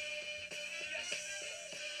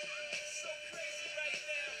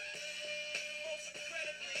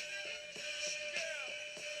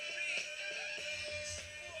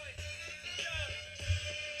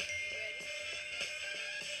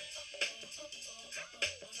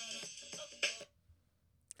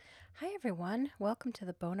everyone. Welcome to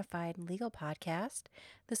the Bonafide Legal Podcast.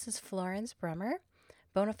 This is Florence Brummer.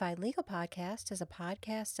 Bonafide Legal Podcast is a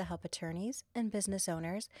podcast to help attorneys and business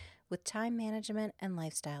owners with time management and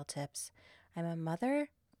lifestyle tips. I'm a mother,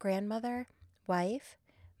 grandmother, wife,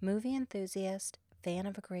 movie enthusiast, fan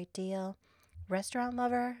of a great deal, restaurant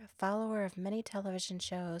lover, follower of many television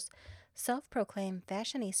shows, self-proclaimed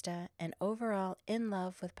fashionista, and overall in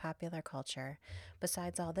love with popular culture.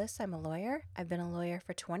 Besides all this, I'm a lawyer. I've been a lawyer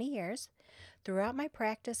for 20 years. Throughout my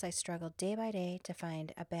practice, I struggled day by day to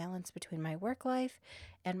find a balance between my work life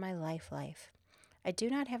and my life. I do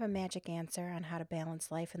not have a magic answer on how to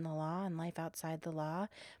balance life in the law and life outside the law,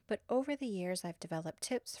 but over the years I've developed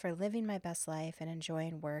tips for living my best life and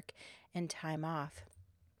enjoying work and time off.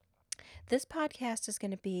 This podcast is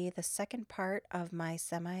going to be the second part of my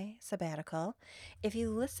semi-sabbatical. If you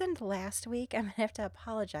listened last week, I'm going to have to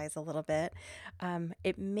apologize a little bit.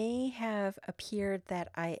 It may have appeared that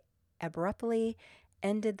I abruptly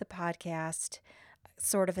ended the podcast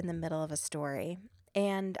sort of in the middle of a story.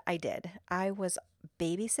 And I did. I was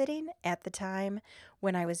babysitting at the time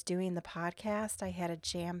when I was doing the podcast. I had a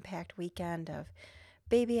jam-packed weekend of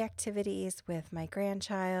baby activities with my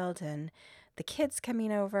grandchild and the kids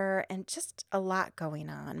coming over and just a lot going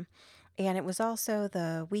on. And it was also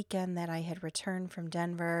the weekend that I had returned from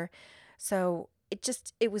Denver. So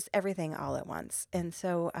it was everything all at once. And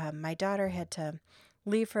so my daughter had to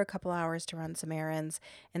leave for a couple hours to run some errands,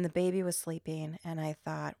 and the baby was sleeping. And I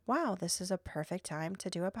thought, wow, this is a perfect time to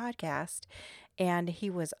do a podcast. And he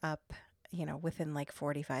was up, within like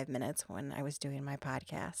 45 minutes when I was doing my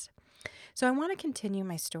podcast. So I want to continue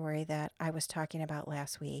my story that I was talking about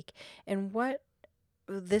last week and what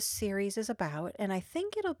this series is about. And I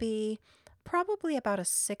think it'll be probably about a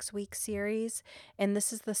 6-week series. And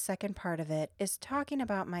this is the second part of it, is talking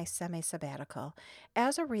about my semi-sabbatical.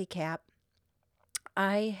 As a recap,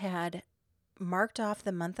 I had marked off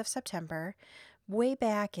the month of September way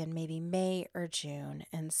back in maybe May or June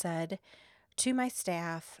and said to my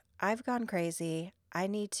staff, I've gone crazy. I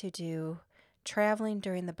need to do traveling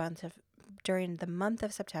during the month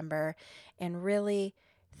of September and really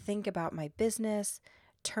think about my business,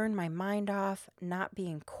 turn my mind off, not be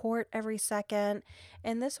in court every second.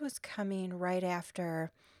 And this was coming right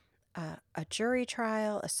after a jury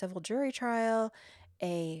trial, a civil jury trial,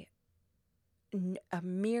 a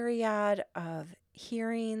myriad of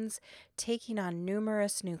hearings, taking on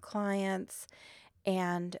numerous new clients,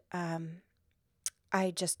 and I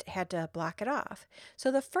just had to block it off.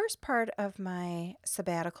 So the first part of my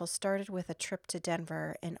sabbatical started with a trip to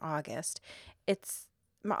Denver in August.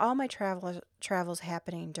 All my travels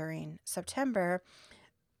happening during September,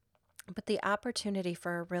 but the opportunity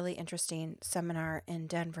for a really interesting seminar in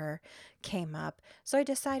Denver came up. So I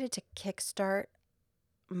decided to kickstart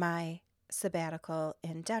my sabbatical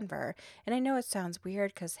in Denver. And I know it sounds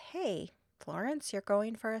weird because, hey, Florence, you're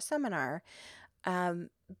going for a seminar.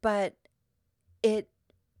 But it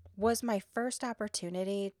was my first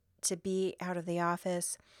opportunity to be out of the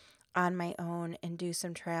office on my own and do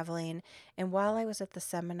some traveling. And while I was at the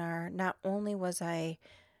seminar, not only was I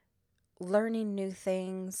learning new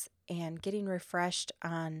things and getting refreshed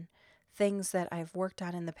on things that I've worked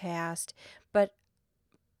on in the past, but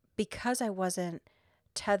because I wasn't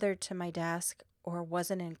tethered to my desk or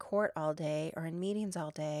wasn't in court all day or in meetings all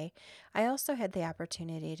day, I also had the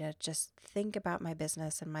opportunity to just think about my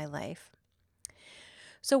business and my life.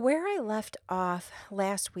 So where I left off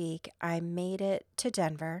last week, I made it to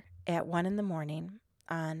Denver at 1 a.m.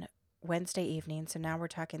 on Wednesday evening. So now we're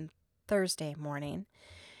talking Thursday morning.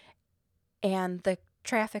 And the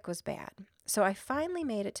traffic was bad. So I finally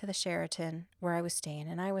made it to the Sheraton where I was staying,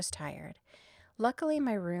 and I was tired. Luckily,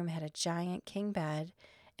 my room had a giant king bed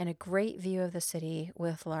and a great view of the city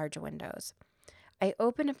with large windows. I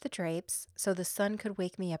opened up the drapes so the sun could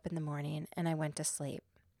wake me up in the morning, and I went to sleep.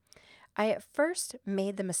 I at first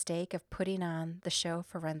made the mistake of putting on the show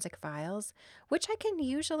Forensic Files, which I can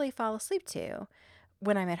usually fall asleep to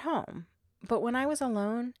when I'm at home. But when I was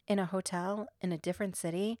alone in a hotel in a different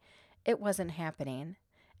city, it wasn't happening.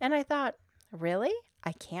 And I thought, really?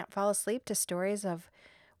 I can't fall asleep to stories of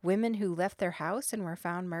women who left their house and were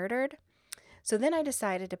found murdered? So then I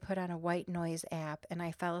decided to put on a white noise app, and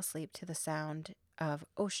I fell asleep to the sound of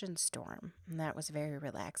ocean storm, and that was very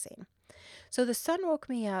relaxing. So the sun woke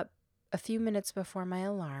me up a few minutes before my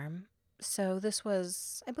alarm. So this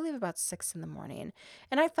was, I believe, about 6 a.m,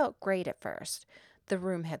 and I felt great at first. The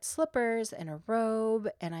room had slippers and a robe,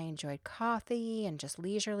 and I enjoyed coffee and just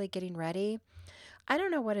leisurely getting ready. I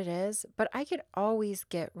don't know what it is, but I could always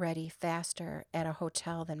get ready faster at a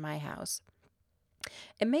hotel than my house.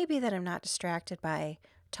 It may be that I'm not distracted by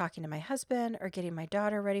talking to my husband or getting my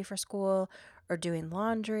daughter ready for school or doing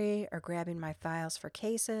laundry or grabbing my files for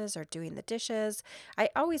cases or doing the dishes. I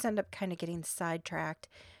always end up kind of getting sidetracked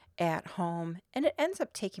at home, and it ends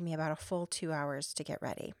up taking me about a full 2 hours to get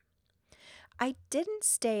ready. I didn't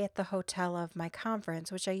stay at the hotel of my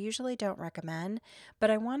conference, which I usually don't recommend,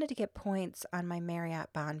 but I wanted to get points on my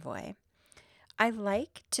Marriott Bonvoy. I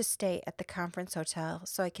like to stay at the conference hotel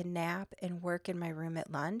so I can nap and work in my room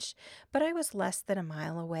at lunch, but I was less than a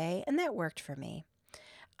mile away, and that worked for me.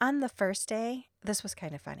 On the first day, this was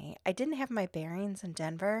kind of funny. I didn't have my bearings in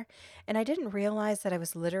Denver, and I didn't realize that I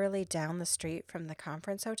was literally down the street from the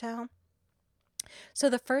conference hotel. So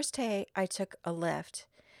the first day, I took a Lyft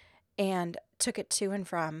and took it to and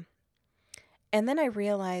from, and then I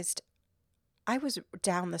realized I was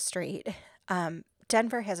down the street.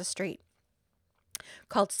 Denver has a street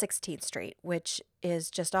called 16th Street, which is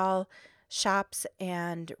just all shops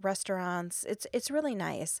and restaurants. It's really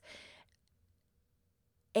nice.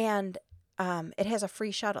 And it has a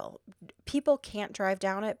free shuttle. People can't drive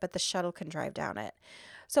down it, but the shuttle can drive down it.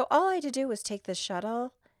 So all I had to do was take the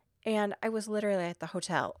shuttle, and I was literally at the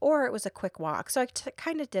hotel, or it was a quick walk. So I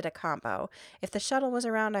kind of did a combo. If the shuttle was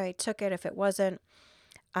around, I took it. If it wasn't,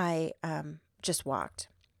 I just walked.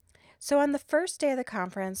 So on the first day of the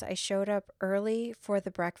conference, I showed up early for the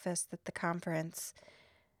breakfast that the conference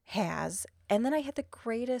has, and then I had the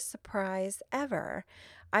greatest surprise ever.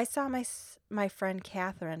 I saw my friend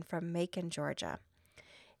Catherine from Macon, Georgia.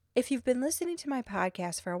 If you've been listening to my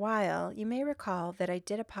podcast for a while, you may recall that I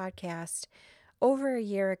did a podcast over a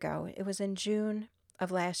year ago. It was in June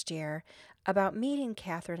of last year about meeting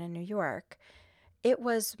Catherine in New York. It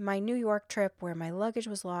was my New York trip where my luggage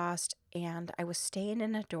was lost and I was staying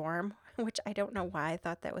in a dorm, which I don't know why I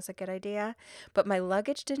thought that was a good idea, but my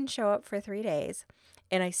luggage didn't show up for 3 days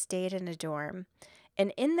and I stayed in a dorm.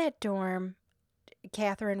 And in that dorm,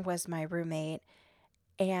 Catherine was my roommate,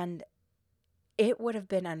 and it would have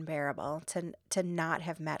been unbearable to not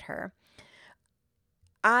have met her.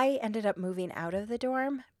 I ended up moving out of the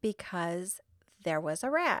dorm because there was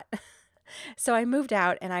a rat. So I moved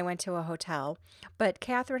out and I went to a hotel. But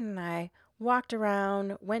Catherine and I walked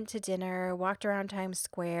around, went to dinner, walked around Times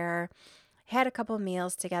Square, had a couple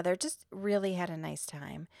meals together, just really had a nice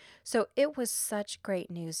time. So it was such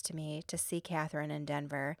great news to me to see Catherine in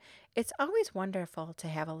Denver. It's always wonderful to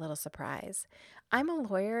have a little surprise. I'm a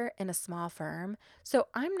lawyer in a small firm, so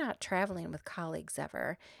I'm not traveling with colleagues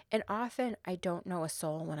ever. And often I don't know a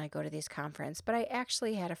soul when I go to these conferences, but I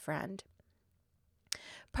actually had a friend.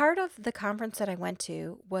 Part of the conference that I went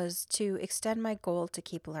to was to extend my goal to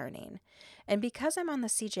keep learning. And because I'm on the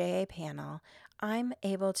CJA panel, I'm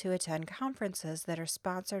able to attend conferences that are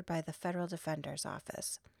sponsored by the Federal Defender's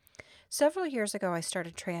Office. Several years ago, I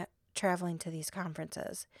started traveling to these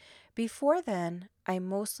conferences. Before then, I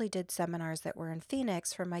mostly did seminars that were in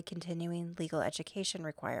Phoenix for my continuing legal education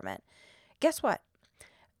requirement. Guess what?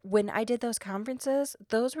 When I did those conferences,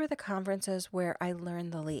 those were the conferences where I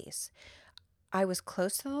learned the least. I was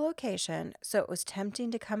close to the location, so it was tempting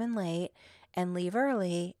to come in late and leave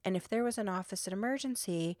early. And if there was an office in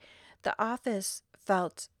emergency, the office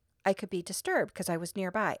felt I could be disturbed because I was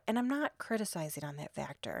nearby. And I'm not criticizing on that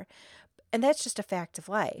factor. And that's just a fact of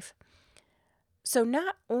life. So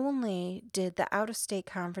not only did the out-of-state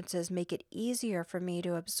conferences make it easier for me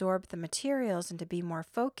to absorb the materials and to be more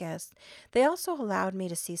focused, they also allowed me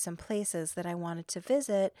to see some places that I wanted to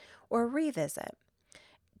visit or revisit.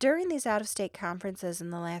 During these out-of-state conferences in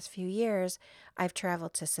the last few years, I've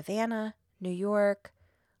traveled to Savannah, New York,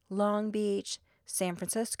 Long Beach, San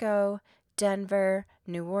Francisco, Denver,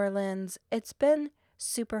 New Orleans. It's been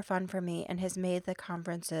super fun for me and has made the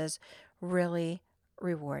conferences really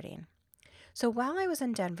rewarding. So while I was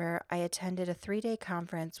in Denver, I attended a 3-day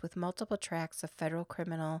conference with multiple tracks of federal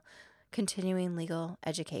criminal continuing legal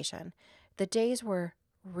education. The days were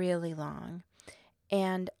really long.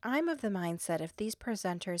 And I'm of the mindset if these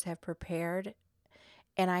presenters have prepared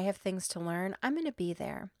and I have things to learn, I'm going to be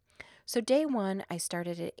there. So day one, I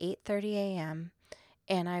started at 8:30 a.m.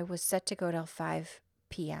 and I was set to go till 5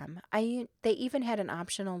 p.m. They even had an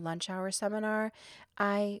optional lunch hour seminar.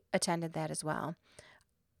 I attended that as well.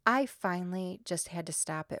 I finally just had to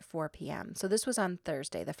stop at 4 p.m. So this was on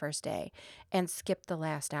Thursday, the first day, and skipped the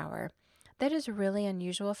last hour. That is really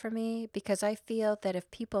unusual for me because I feel that if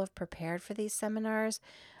people have prepared for these seminars,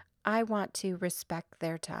 I want to respect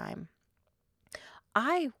their time.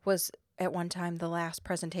 I was at one time the last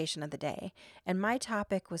presentation of the day, and my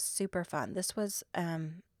topic was super fun. This was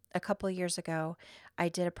a couple of years ago. I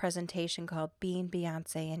did a presentation called Being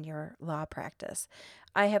Beyonce in Your Law Practice.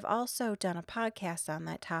 I have also done a podcast on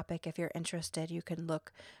that topic. If you're interested, you can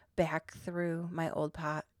look back through my old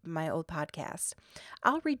podcast.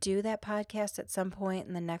 I'll redo that podcast at some point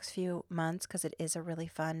in the next few months because it is a really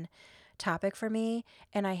fun topic for me.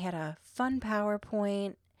 And I had a fun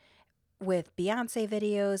PowerPoint with Beyonce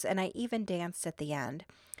videos, and I even danced at the end.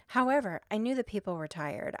 However, I knew that people were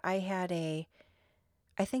tired. I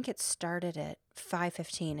think it started at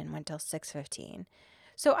 5:15 and went till 6:15.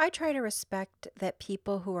 So I try to respect that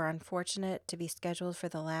people who are unfortunate to be scheduled for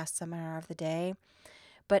the last seminar of the day.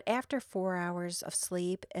 But after 4 hours of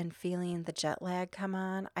sleep and feeling the jet lag come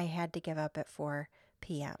on, I had to give up at 4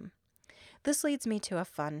 p.m. This leads me to a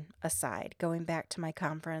fun aside, going back to my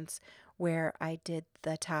conference where I did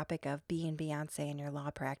the topic of being Beyonce in your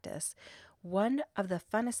law practice. One of the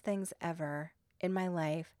funnest things ever in my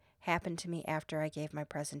life happened to me after I gave my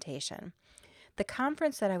presentation. The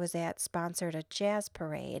conference that I was at sponsored a jazz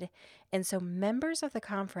parade, and so members of the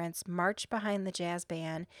conference marched behind the jazz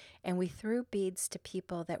band, and we threw beads to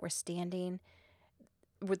people that were standing,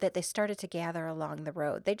 that they started to gather along the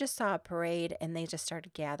road. They just saw a parade and they just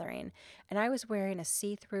started gathering. And I was wearing a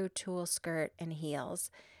see-through tulle skirt and heels,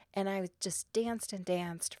 and I just danced and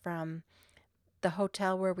danced from the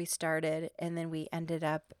hotel where we started, and then we ended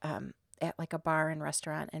up at like a bar and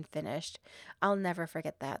restaurant and finished. I'll never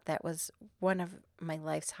forget that. That was one of my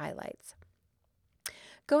life's highlights.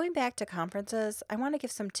 Going back to conferences, I want to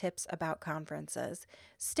give some tips about conferences.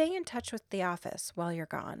 Stay in touch with the office while you're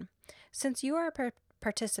gone. Since you are a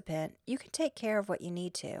participant, you can take care of what you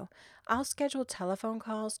need to. I'll schedule telephone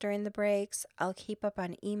calls during the breaks. I'll keep up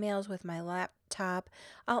on emails with my laptop.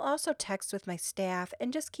 I'll also text with my staff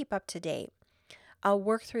and just keep up to date. I'll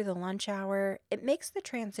work through the lunch hour. It makes the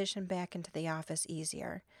transition back into the office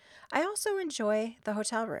easier. I also enjoy the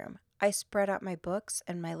hotel room. I spread out my books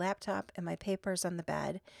and my laptop and my papers on the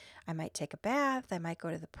bed. I might take a bath. I might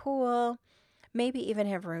go to the pool, maybe even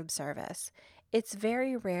have room service. It's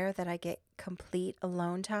very rare that I get complete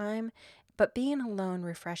alone time, but being alone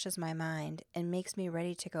refreshes my mind and makes me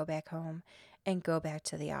ready to go back home and go back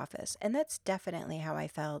to the office. And that's definitely how I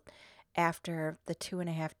felt after the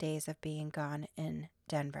 2.5 days of being gone in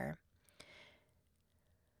Denver.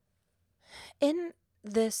 In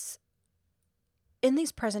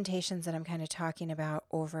these presentations that I'm kind of talking about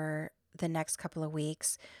over the next couple of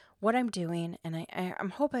weeks, what I'm doing, and I'm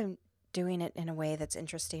hope I'm doing it in a way that's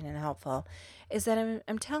interesting and helpful, is that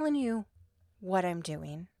I'm telling you what I'm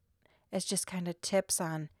doing. It's just kind of tips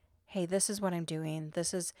on, hey, this is what I'm doing.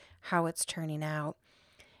 This is how it's turning out.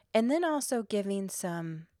 And then also giving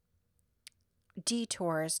some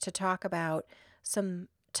detours to talk about some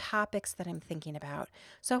topics that I'm thinking about.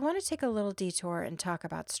 So I want to take a little detour and talk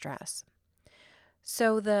about stress.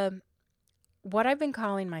 So what I've been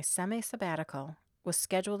calling my semi-sabbatical was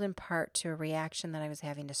scheduled in part to a reaction that I was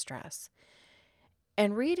having to stress.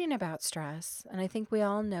 And reading about stress, and I think we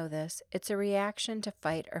all know this, it's a reaction to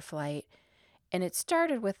fight or flight. And it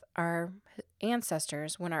started with our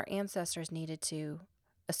ancestors when our ancestors needed to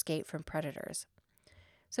escape from predators.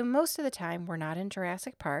 So most of the time, we're not in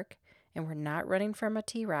Jurassic Park, and we're not running from a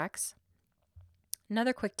T-Rex.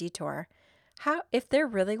 Another quick detour. If there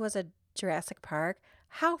really was a Jurassic Park,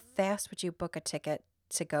 how fast would you book a ticket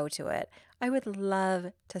to go to it? I would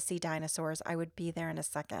love to see dinosaurs. I would be there in a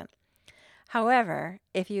second. However,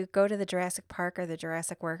 if you go to the Jurassic Park or the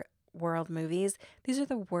Jurassic World movies, these are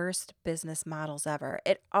the worst business models ever.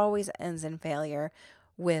 It always ends in failure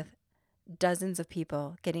with dozens of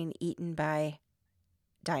people getting eaten by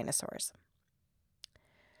dinosaurs.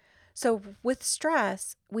 So with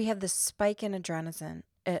stress, we have this spike in adrenaline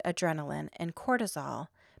and cortisol,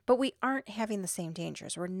 but we aren't having the same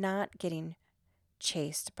dangers. We're not getting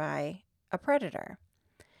chased by a predator.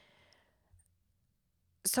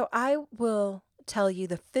 So I will tell you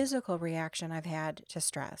the physical reaction I've had to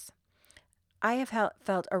stress. I have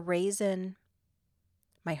felt a raise in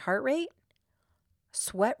my heart rate,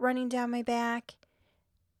 sweat running down my back,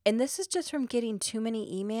 and this is just from getting too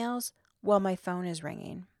many emails while my phone is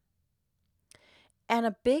ringing. And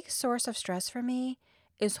a big source of stress for me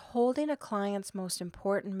is holding a client's most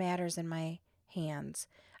important matters in my hands.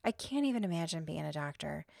 I can't even imagine being a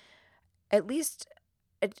doctor. At least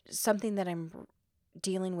it's something that I'm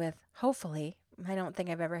dealing with, hopefully, I don't think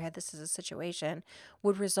I've ever had this as a situation,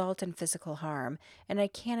 would result in physical harm. And I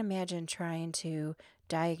can't imagine trying to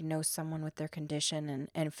diagnose someone with their condition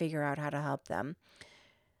and figure out how to help them.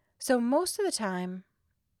 So most of the time,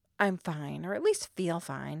 I'm fine, or at least feel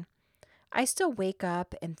fine. I still wake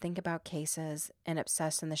up and think about cases and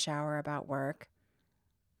obsess in the shower about work.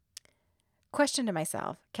 Question to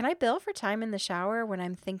myself, can I bill for time in the shower when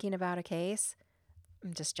I'm thinking about a case?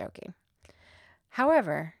 I'm just joking.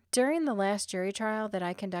 However, during the last jury trial that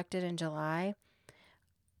I conducted in July,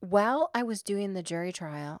 While I was doing the jury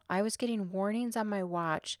trial, I was getting warnings on my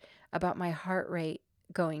watch about my heart rate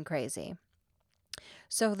going crazy.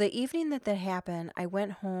 So the evening that happened, I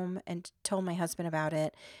went home and told my husband about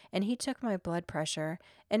it, and he took my blood pressure,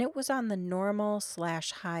 and it was on the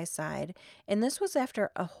normal/high side. And this was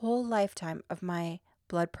after a whole lifetime of my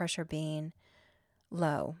blood pressure being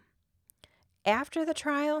low. After the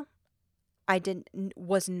trial,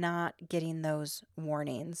 was not getting those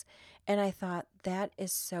warnings. And I thought that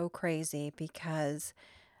is so crazy because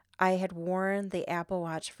I had worn the Apple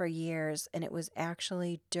Watch for years, and it was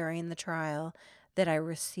actually during the trial that I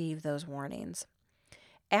received those warnings.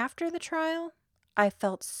 After the trial, I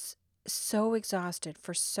felt so exhausted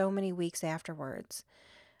for so many weeks afterwards.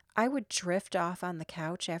 I would drift off on the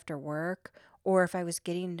couch after work, or if I was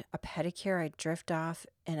getting a pedicure, I'd drift off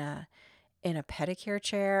in a pedicure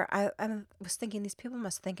chair. I was thinking these people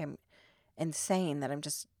must think I'm insane that I'm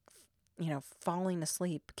just, falling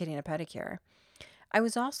asleep getting a pedicure. I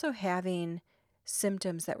was also having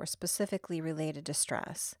symptoms that were specifically related to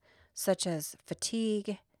stress, such as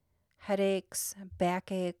fatigue, headaches,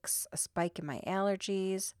 backaches, a spike in my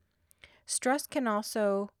allergies. Stress can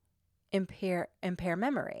also impair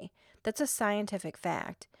memory. That's a scientific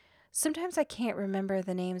fact. Sometimes I can't remember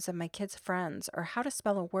the names of my kids' friends or how to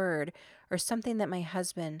spell a word or something that my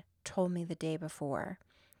husband told me the day before.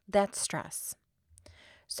 That's stress.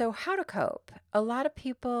 So, how to cope? A lot of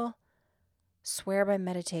people swear by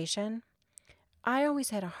meditation. I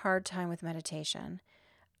always had a hard time with meditation.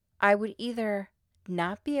 I would either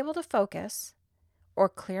not be able to focus or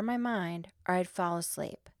clear my mind, or I'd fall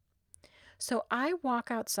asleep. So I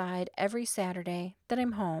walk outside every Saturday that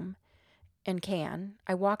I'm home and can.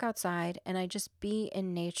 I walk outside and I just be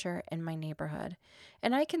in nature in my neighborhood.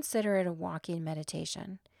 And I consider it a walking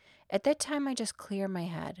meditation. At that time, I just clear my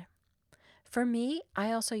head. For me,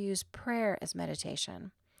 I also use prayer as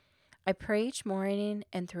meditation. I pray each morning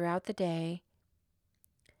and throughout the day,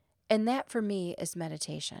 and that for me is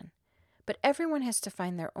meditation. But everyone has to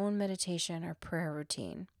find their own meditation or prayer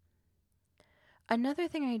routine. Another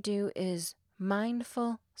thing I do is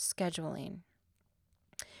mindful scheduling.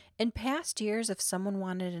 In past years, if someone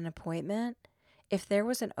wanted an appointment, if there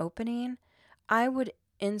was an opening, I would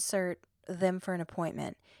insert them for an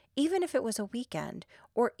appointment, even if it was a weekend,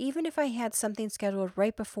 or even if I had something scheduled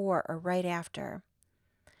right before or right after.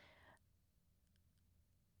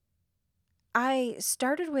 I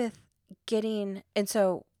started with and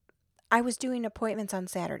so I was doing appointments on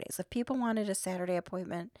Saturdays. If people wanted a Saturday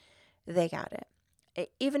appointment, they got it.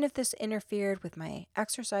 Even if this interfered with my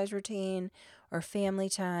exercise routine or family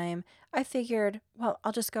time, I figured, well,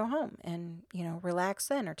 I'll just go home and, relax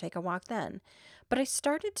then or take a walk then. But I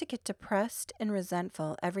started to get depressed and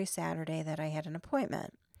resentful every Saturday that I had an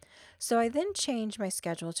appointment. So I then changed my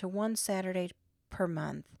schedule to one Saturday per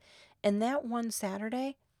month. And that one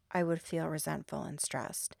Saturday, I would feel resentful and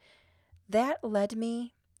stressed. That led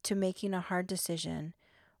me to making a hard decision,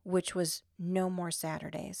 which was no more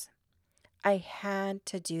Saturdays. I had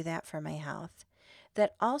to do that for my health.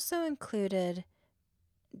 That also included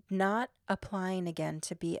not applying again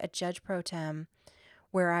to be a judge pro tem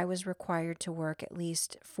where I was required to work at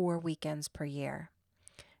least 4 weekends per year.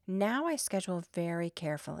 Now I schedule very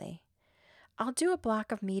carefully. I'll do a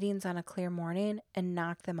block of meetings on a clear morning and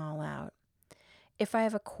knock them all out. If I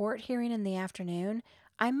have a court hearing in the afternoon,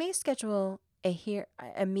 I may schedule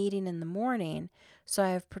a meeting in the morning so I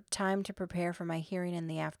have time to prepare for my hearing in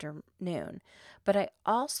the afternoon. But I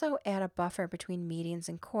also add a buffer between meetings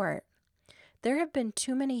and court. There have been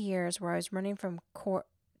too many years where I was running from court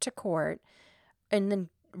to court and then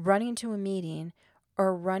running to a meeting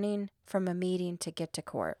or running from a meeting to get to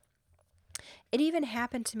court. It even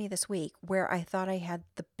happened to me this week where I thought I had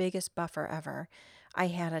the biggest buffer ever. I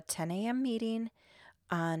had a 10 a.m. meeting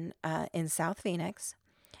in South Phoenix,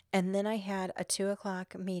 and then I had a 2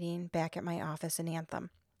 o'clock meeting back at my office in Anthem.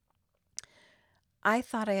 I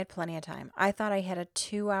thought I had plenty of time. I thought I had a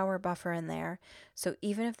 2-hour buffer in there. So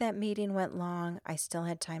even if that meeting went long, I still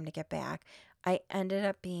had time to get back. I ended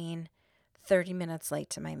up being 30 minutes late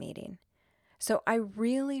to my meeting. So I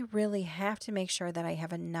really, really have to make sure that I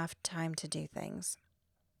have enough time to do things.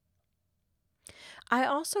 I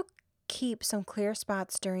also keep some clear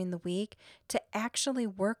spots during the week to actually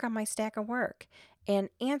work on my stack of work and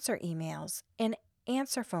answer emails and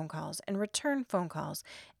answer phone calls and return phone calls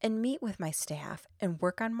and meet with my staff and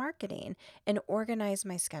work on marketing and organize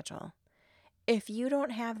my schedule. If you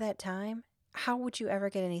don't have that time, how would you ever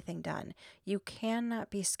get anything done? You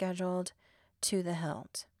cannot be scheduled to the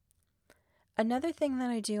hilt. Another thing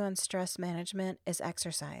that I do on stress management is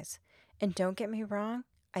exercise. And don't get me wrong,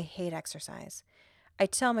 I hate exercise. I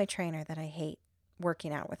tell my trainer that I hate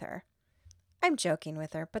working out with her. I'm joking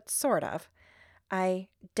with her, but sort of. I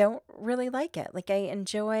don't really like it. Like, I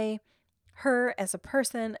enjoy her as a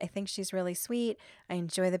person. I think she's really sweet. I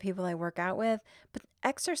enjoy the people I work out with, but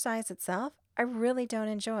exercise itself, I really don't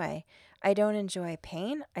enjoy. I don't enjoy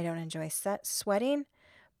pain. I don't enjoy sweating,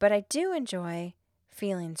 but I do enjoy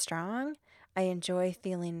feeling strong. I enjoy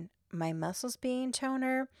feeling my muscles being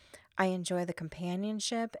toner. I enjoy the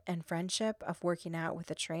companionship and friendship of working out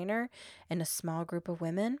with a trainer and a small group of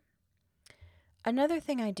women. Another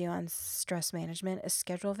thing I do on stress management is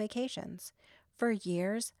schedule vacations. For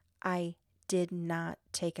years, I did not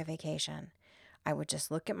take a vacation. I would just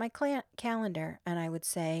look at my calendar and I would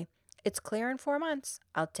say, it's clear in 4 months.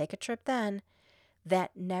 I'll take a trip then.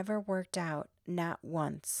 That never worked out, not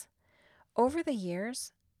once. Over the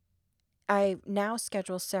years, I now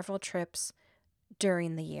schedule several trips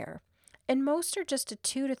during the year. And most are just a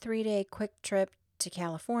 2 to 3 day quick trip to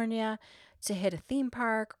California to hit a theme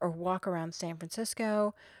park or walk around San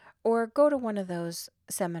Francisco or go to one of those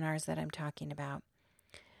seminars that I'm talking about.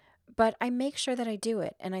 But I make sure that I do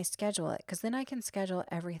it and I schedule it because then I can schedule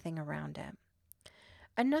everything around it.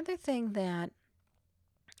 Another thing that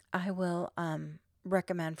I will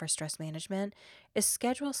recommend for stress management is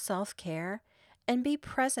schedule self-care and be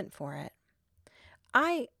present for it.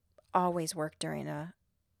 I always work during a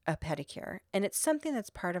pedicure, and it's something that's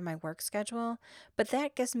part of my work schedule, but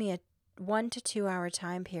that gives me a 1 to 2 hour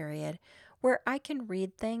time period where I can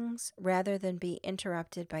read things rather than be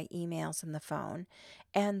interrupted by emails and the phone.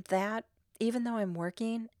 And that, even though I'm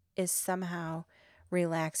working, is somehow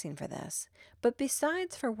relaxing for this. But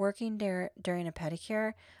besides for working during a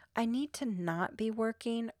pedicure, I need to not be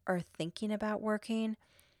working or thinking about working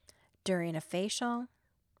during a facial,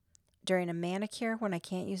 during a manicure when I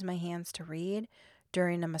can't use my hands to read,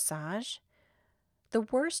 during a massage. The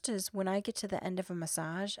worst is when I get to the end of a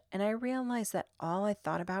massage and I realize that all I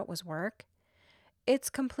thought about was work. It's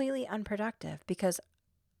completely unproductive because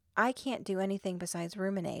I can't do anything besides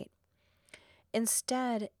ruminate.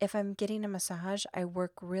 Instead, if I'm getting a massage, I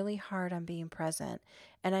work really hard on being present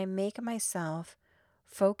and I make myself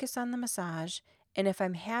focus on the massage. And if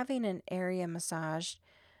I'm having an area massage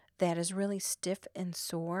that is really stiff and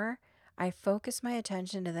sore, I focus my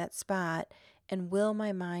attention to that spot and will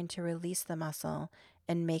my mind to release the muscle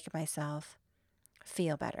and make myself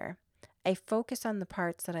feel better. I focus on the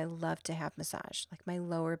parts that I love to have massaged, like my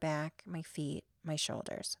lower back, my feet, my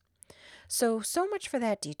shoulders. So much for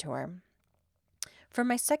that detour. For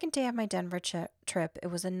my second day of my Denver trip, it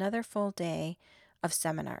was another full day of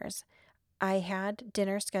seminars. I had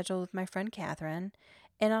dinner scheduled with my friend Catherine,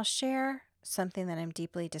 and I'll share something that I'm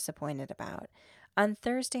deeply disappointed about. On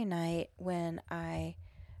Thursday night, when I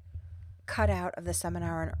cut out of the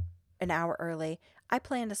seminar an hour early, I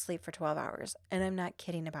planned to sleep for 12 hours, and I'm not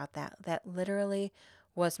kidding about that. That literally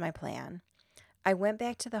was my plan. I went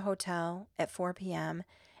back to the hotel at 4 p.m.,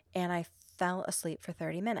 and I fell asleep for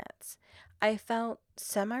 30 minutes. I felt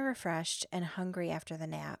semi-refreshed and hungry after the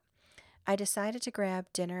nap. I decided to grab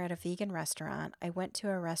dinner at a vegan restaurant. I went to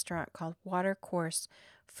a restaurant called Watercourse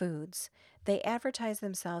Foods. They advertise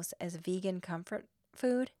themselves as vegan comfort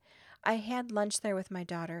food. I had lunch there with my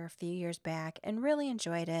daughter a few years back and really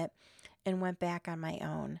enjoyed it and went back on my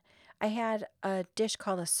own. I had a dish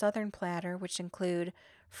called a Southern platter, which include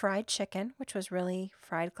fried chicken, which was really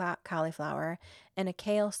fried cauliflower, and a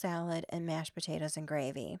kale salad and mashed potatoes and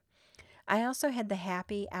gravy. I also had the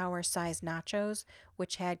happy hour size nachos,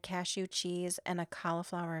 which had cashew cheese and a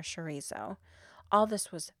cauliflower chorizo. All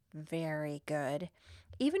this was very good.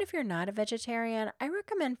 Even if you're not a vegetarian, I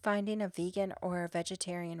recommend finding a vegan or a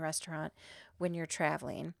vegetarian restaurant when you're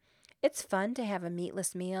traveling. It's fun to have a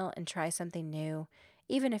meatless meal and try something new,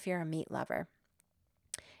 even if you're a meat lover.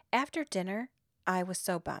 After dinner, I was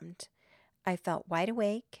so bummed. I felt wide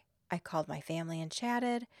awake. I called my family and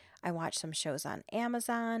chatted. I watched some shows on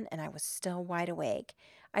Amazon and I was still wide awake.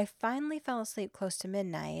 I finally fell asleep close to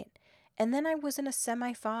midnight, and then I was in a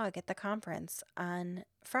semi fog at the conference on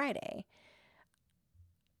Friday.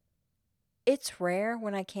 It's rare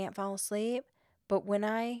when I can't fall asleep, but when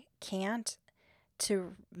I can't,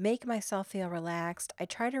 to make myself feel relaxed, I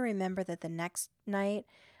try to remember that the next night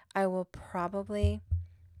I will probably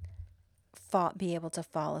be able to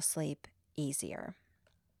fall asleep easier.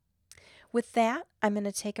 With that, I'm going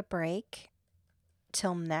to take a break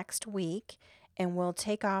till next week, and we'll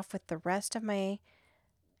take off with the rest of my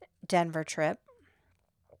Denver trip.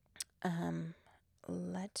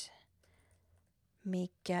 Let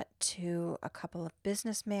me get to a couple of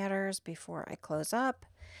business matters before I close up.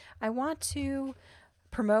 I want to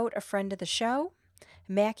promote a friend of the show.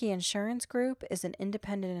 Mackey Insurance Group is an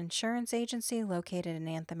independent insurance agency located in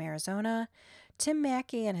Anthem, Arizona. Tim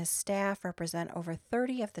Mackey and his staff represent over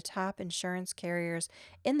 30 of the top insurance carriers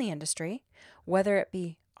in the industry, whether it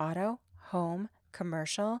be auto, home,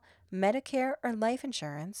 commercial, Medicare, or life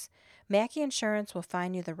insurance. Mackey Insurance will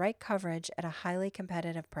find you the right coverage at a highly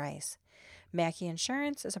competitive price. Mackey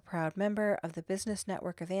Insurance is a proud member of the Business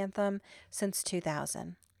Network of Anthem since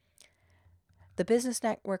 2000. The Business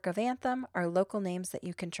Network of Anthem are local names that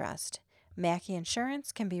you can trust. Mackey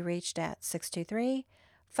Insurance can be reached at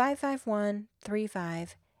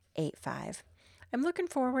 623-551-3585. I'm looking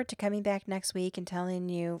forward to coming back next week and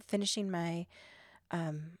finishing my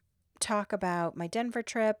talk about my Denver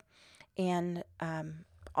trip. And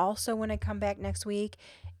also when I come back next week,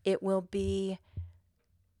 it will be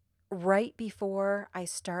right before I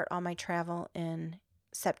start all my travel in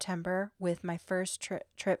September, with my first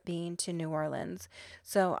trip being to New Orleans.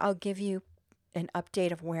 So I'll give you an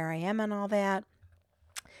update of where I am on all that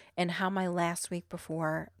and how my last week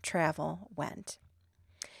before travel went.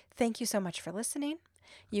 Thank you so much for listening.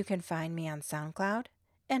 You can find me on SoundCloud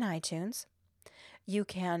and iTunes. You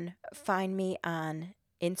can find me on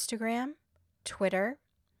Instagram, Twitter,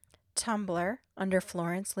 Tumblr under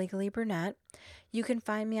Florence Legally Brunette. You can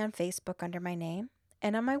find me on Facebook under my name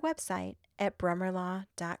and on my website at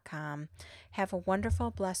brummerlaw.com. Have a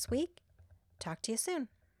wonderful, blessed week. Talk to you soon.